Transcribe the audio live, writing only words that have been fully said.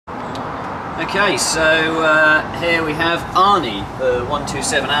Okay, so here we have Arnie, the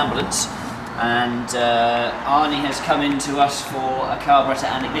 127 ambulance, and Arnie has come in to us for a carburetor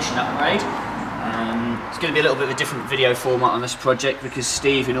and ignition upgrade. It's going to be a little bit of a different video format on this project because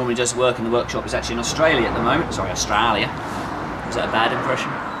Steve, who normally does work in the workshop, is actually in Australia at the moment. Sorry, Australia. Is that a bad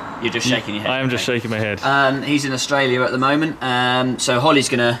impression? You're just shaking your head. I am just shaking my head. He's in Australia at the moment, so Holly's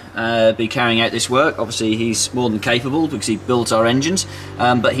going to be carrying out this work. Obviously he's more than capable because he builds our engines,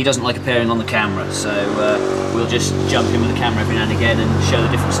 but he doesn't like appearing on the camera, so we'll just jump in with the camera every now and again and show the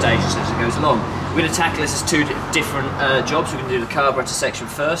different stages as it goes along. We're going to tackle this as two different jobs. We're going to do the carburetor section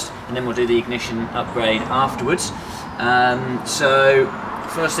first, and then we'll do the ignition upgrade afterwards. So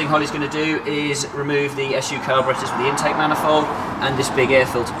first thing Holly's going to do is remove the SU carburettors with the intake manifold and this big air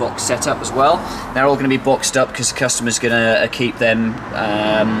filter box set up as well. They're all going to be boxed up because the customer's going to keep them,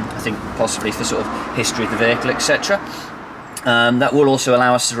 I think possibly for sort of history of the vehicle, etc. That will also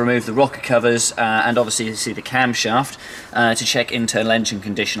allow us to remove the rocker covers and obviously you see the camshaft to check internal engine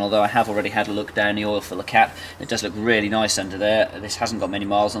condition, although I have already had a look down the oil filler cap. It does look really nice under there. This hasn't got many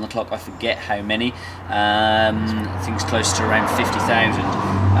miles on the clock, I forget how many. I think it's close to around 50,000.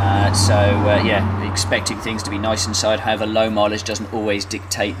 Yeah, expecting things to be nice inside. However, low mileage doesn't always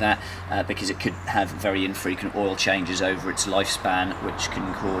dictate that because it could have very infrequent oil changes over its lifespan, which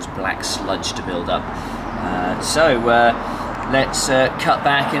can cause black sludge to build up. Let's cut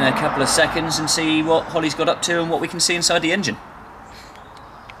back in a couple of seconds and see what Holly's got up to and what we can see inside the engine.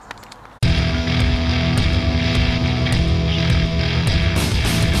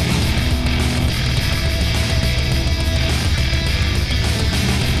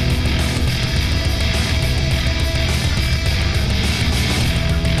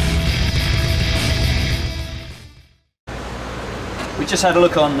 We just had a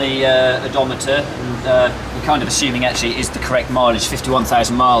look on the odometer, and we're kind of assuming actually it is the correct mileage,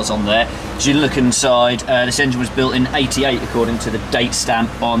 51,000 miles on there. As you look inside, this engine was built in '88 according to the date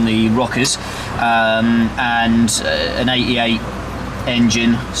stamp on the rockers, and an '88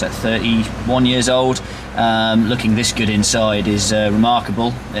 engine, so 31 years old, looking this good inside is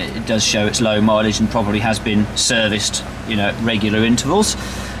remarkable. It does show its low mileage and probably has been serviced, you know, at regular intervals,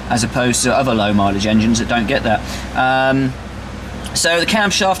 as opposed to other low mileage engines that don't get that. So the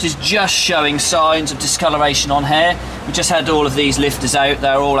camshaft is just showing signs of discoloration on here. We just had all of these lifters out.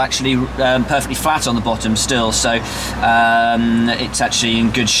 They're all actually perfectly flat on the bottom still, so it's actually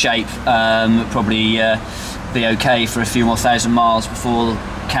in good shape. Probably be okay for a few more thousand miles before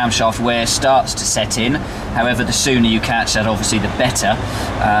camshaft wear starts to set in. However, the sooner you catch that, obviously the better,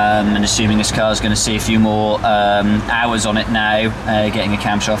 and assuming this car is going to see a few more hours on it now, getting a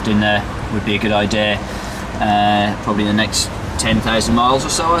camshaft in there would be a good idea. Probably the next 10,000 miles or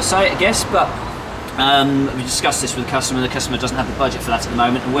so, I guess, but we discussed this with the customer. The customer doesn't have the budget for that at the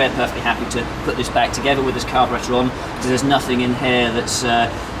moment, and we're perfectly happy to put this back together with this carburetor on, because there's nothing in here that's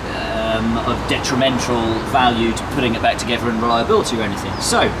of detrimental value to putting it back together in reliability or anything.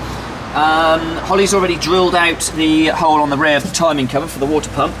 So Holly's already drilled out the hole on the rear of the timing cover for the water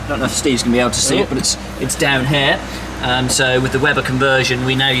pump. I don't know if Steve's going to be able to see it, but it's down here. So with the Weber conversion,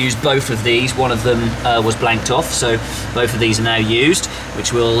 we now use both of these. One of them was blanked off, so both of these are now used,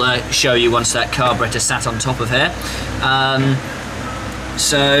 which we'll show you once that carburetor sat on top of here.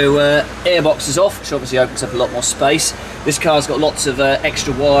 Airbox is off, which obviously opens up a lot more space. This car's got lots of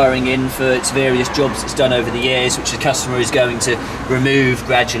extra wiring in for its various jobs it's done over the years, which the customer is going to remove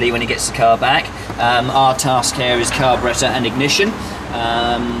gradually when he gets the car back. Our task here is carburetor and ignition,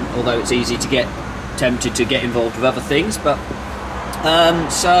 although it's easy to get tempted to get involved with other things, but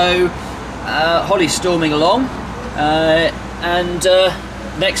Holly's storming along, and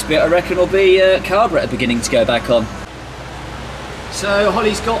next bit I reckon will be carburetor beginning to go back on. So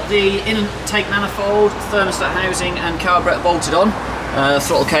Holly's got the intake manifold, thermostat housing and carburetor bolted on.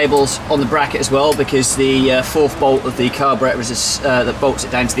 Throttle cables on the bracket as well, because the fourth bolt of the carburetor is that bolts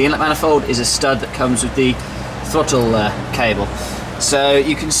it down to the inlet manifold is a stud that comes with the throttle cable. So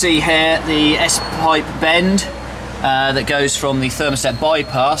you can see here the S-pipe bend that goes from the thermostat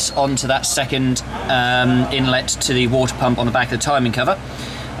bypass onto that second inlet to the water pump on the back of the timing cover.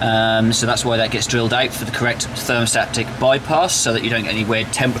 So that's why that gets drilled out for the correct thermostatic bypass, so that you don't get any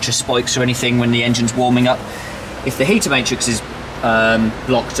weird temperature spikes or anything when the engine's warming up if the heater matrix is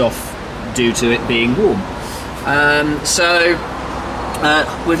blocked off due to it being warm.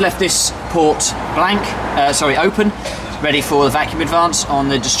 We've left this port open, ready for the vacuum advance on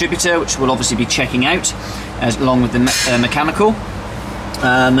the distributor, which we'll obviously be checking out along with the mechanical.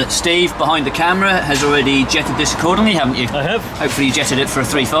 Steve, behind the camera, has already jetted this accordingly, haven't you? I have. Hopefully you jetted it for a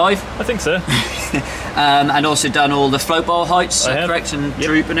 3.5. I think so. and also done all the float bar heights, correct, and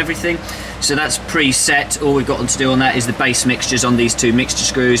droop and everything. So that's pre-set. All we've got to do on that is the base mixtures on these 2 mixture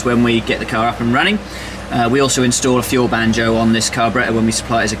screws when we get the car up and running. We also install a fuel banjo on this carburettor when we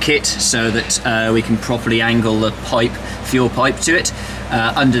supply it as a kit, so that we can properly angle the fuel pipe to it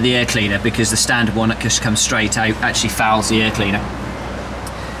under the air cleaner, because the standard one that just comes straight out actually fouls the air cleaner.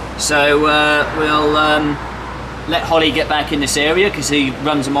 So we'll let Holly get back in this area, because he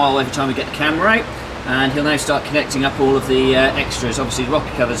runs a mile every time we get the camera out, and he'll now start connecting up all of the extras. Obviously the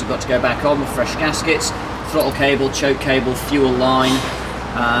rocker covers have got to go back on with fresh gaskets, throttle cable, choke cable, fuel line,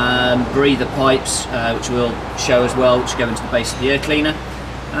 breather pipes, which we'll show as well, which go into the base of the air cleaner.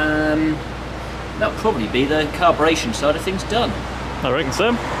 That'll probably be the carburation side of things done. I reckon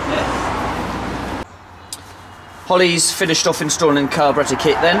so. Yeah. Holly's finished off installing the carburetor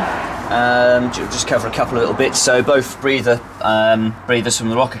kit then. Just cover a couple of little bits. So both breathers from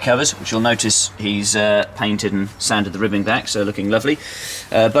the rocker covers, which you'll notice he's painted and sanded the ribbing back, so looking lovely.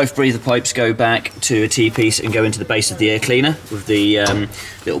 Both breather pipes go back to a T-piece and go into the base of the air cleaner with the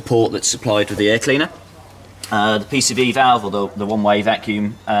little port that's supplied with the air cleaner. The Pcv valve, or the one-way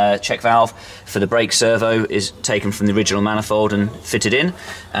vacuum check valve for the brake servo, is taken from the original manifold and fitted in,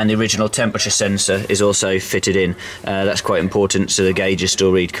 and the original temperature sensor is also fitted in. That's quite important so the gauges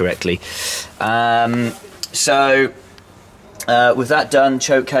still read correctly. So with that done,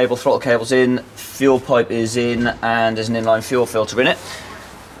 choke cable, throttle cable's in, fuel pipe is in, and there's an inline fuel filter in it.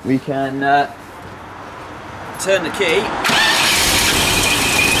 We can turn the key.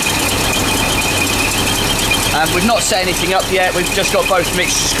 We've not set anything up yet. We've just got both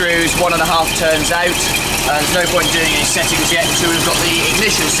mixture screws 1.5 turns out. There's no point doing any settings yet until we've got the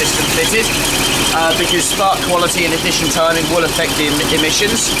ignition system fitted, because spark quality and ignition timing will affect the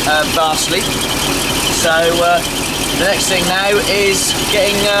emissions vastly. So the next thing now is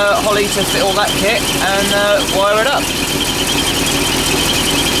getting Holly to fit all that kit and wire it up.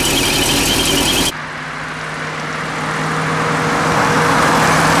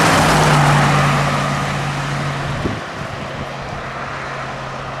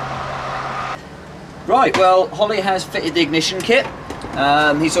 Right, well, Holly has fitted the ignition kit.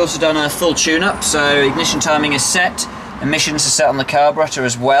 He's also done a full tune-up, so ignition timing is set, emissions are set on the carburetor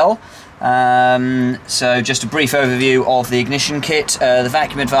as well. So just a brief overview of the ignition kit. The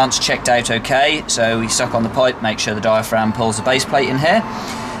vacuum advance checked out okay, so we suck on the pipe, make sure the diaphragm pulls the base plate in here.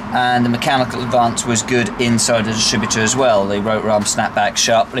 And the mechanical advance was good inside the distributor as well. The rotor arm snapped back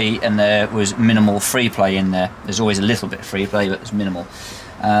sharply, and there was minimal free play in there. There's always a little bit of free play, but it's minimal.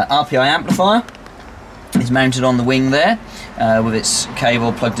 RPi Amplifier is mounted on the wing there, with its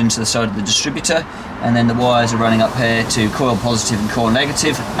cable plugged into the side of the distributor, and then the wires are running up here to coil positive and coil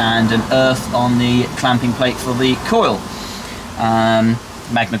negative, and an earth on the clamping plate for the coil.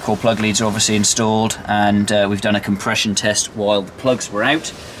 Magnecor plug leads are obviously installed, and we've done a compression test while the plugs were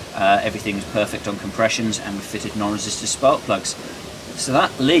out. Everything was perfect on compressions, and we fitted non-resistive spark plugs. So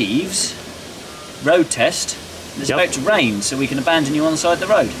that leaves road test. It's about to rain, so we can abandon you on the side of the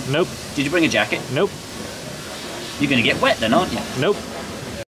road. Nope. Did you bring a jacket? Nope. You're going to get wet then, aren't you? Nope.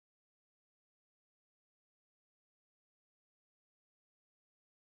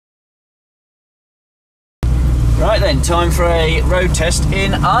 Right then, time for a road test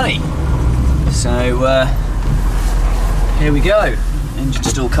in Arnie. So here we go. Engine's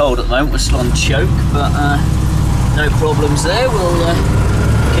still cold at the moment, we're still on choke, but no problems there. We'll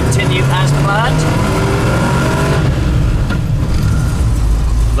continue as planned.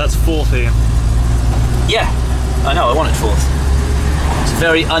 That's fourth, Ian. Yeah, I know, I want it fourth. It's a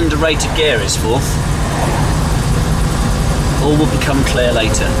very underrated gear, is fourth. All will become clear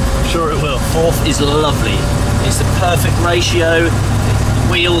later. I'm sure it will. Fourth is lovely. It's the perfect ratio. The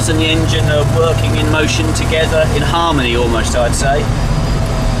wheels and the engine are working in motion together, in harmony almost, I'd say.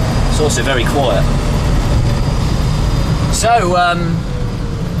 It's also very quiet. So,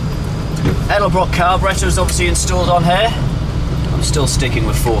 Edelbrock carburettor is obviously installed on here. I'm still sticking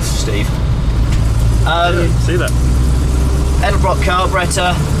with fourth, Steve. See that? Edelbrock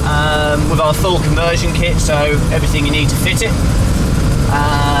carburettor with our full conversion kit, so everything you need to fit it.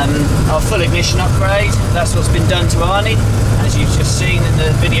 Our full ignition upgrade, that's what's been done to Arnie, as you've just seen in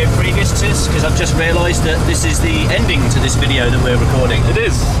the video previous to this, because I've just realised that this is the ending to this video that we're recording. It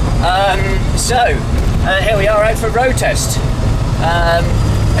is. Here we are out for a road test.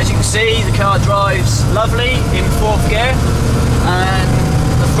 As you can see, the car drives lovely in fourth gear, and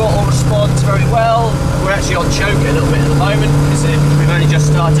the throttle responds very well. We're actually on choke a little bit at the moment because we've only just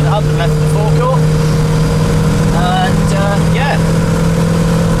started up and left the forecourt. And yeah,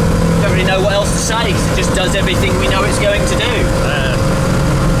 don't really know what else to say because it just does everything we know it's going to do.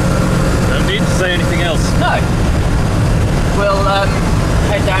 No need to say No. We'll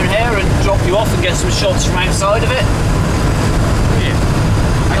head down here and drop you off and get some shots from outside of it. Yeah.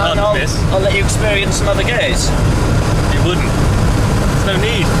 And I'll let you experience some other gears. You wouldn't. There's no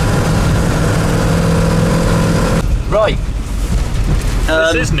need. Right.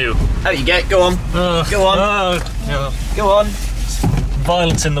 This is new. Out you get. Go on. Go on. Yeah. Go on.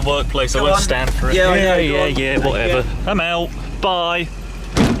 Violence in the workplace. I won't stand for it. Yeah, yeah, whatever. I'm out. Bye.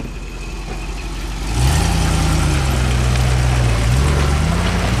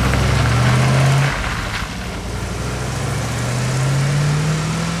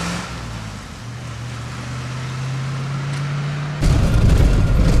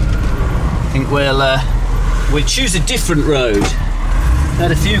 I think we'll choose a different road.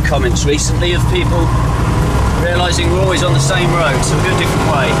 Had a few comments recently of people realising we're always on the same road, so we'll go a different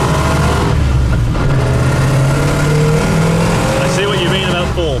way. I see what you mean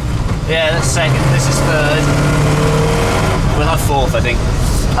about fourth. Yeah, that's second. This is third. We'll have fourth, I think.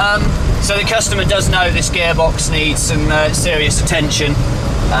 So the customer does know this gearbox needs some serious attention.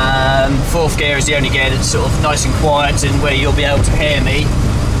 Fourth gear is the only gear that's sort of nice and quiet and where you'll be able to hear me.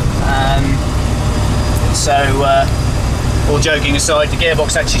 All joking aside, the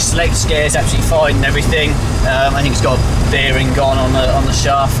gearbox actually selects gears absolutely fine and everything. I think it's got a bearing gone on the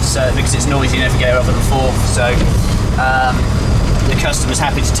shaft, so because it's noisy in every gear other than fourth. So the customer's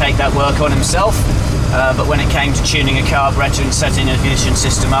happy to take that work on himself. But when it came to tuning a carburettor and setting an ignition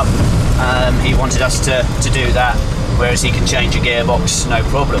system up, he wanted us to do that, whereas he can change a gearbox no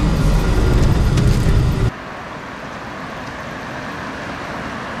problem.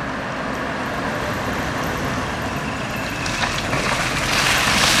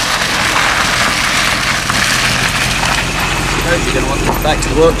 You're going to want to get back to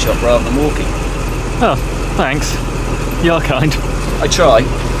the workshop rather than walking. Oh, thanks. You're kind. I try.